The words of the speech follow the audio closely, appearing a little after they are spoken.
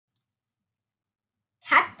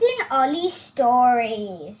Oli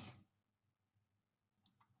stories.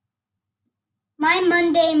 My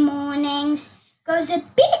Monday mornings goes a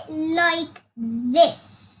bit like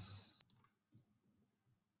this.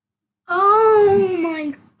 Oh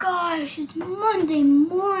my gosh, it's Monday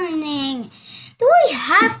morning. Do I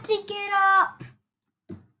have to get up?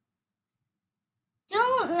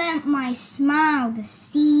 Don't let my smile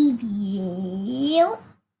deceive you.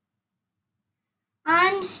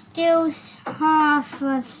 I'm still half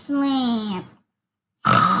asleep.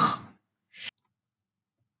 I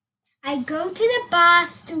go to the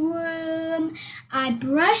bathroom. I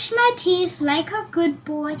brush my teeth like a good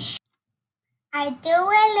boy. I do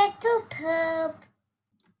a little poop.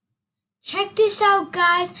 Check this out,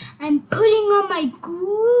 guys. I'm putting on my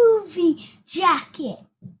groovy jacket.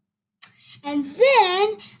 And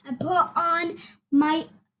then I put on my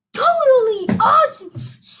totally awesome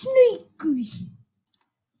sneakers.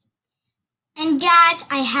 And guys,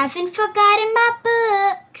 I haven't forgotten my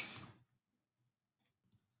books.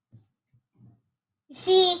 You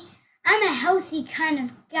see, I'm a healthy kind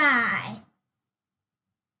of guy.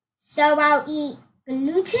 So I'll eat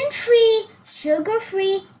gluten-free,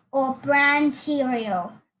 sugar-free, or bran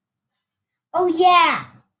cereal. Oh yeah,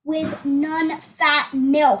 with non-fat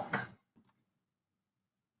milk.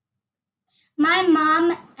 My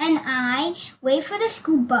mom and I wait for the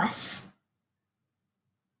school bus.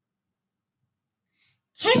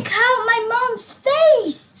 Check out my mom's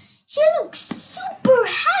face. She looks super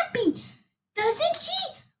happy, doesn't she?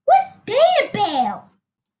 What's Data Bell?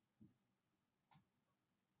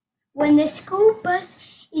 When the school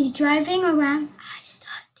bus is driving around, I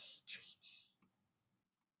start daydreaming.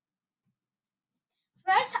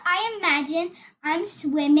 First, I imagine I'm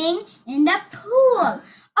swimming in the pool.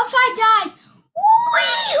 Off I dive.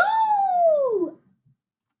 Wee-hoo!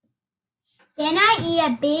 Then I eat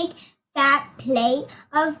a big fat plate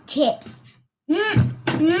of chips.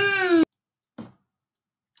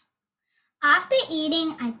 After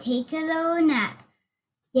eating, I take a little nap.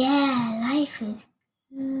 Yeah, life is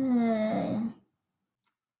good.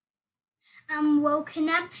 I'm woken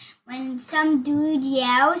up when some dude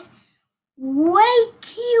yells,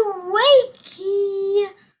 "Wakey, wakey!"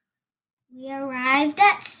 We arrived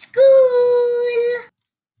at school.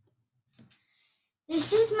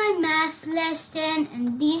 This is my math lesson,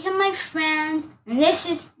 and these are my friends, and this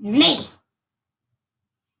is me.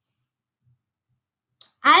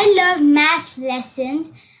 I love math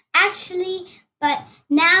lessons, actually, but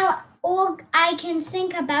now all I can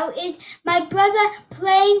think about is my brother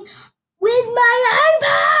playing with my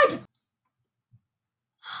iPad.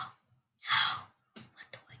 Oh no, what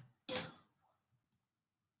do I do?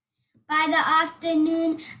 By the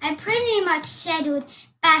afternoon, I pretty much settled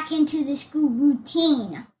back into the school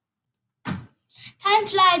routine. Time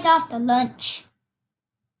flies after lunch.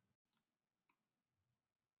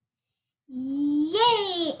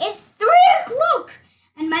 Yay! It's 3 o'clock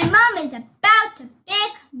and my mom is about to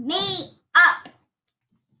pick me up.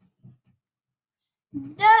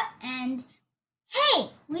 The end. Hey,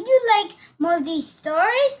 would you like more of these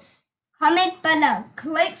stories? Comment below,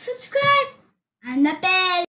 click subscribe and the bell.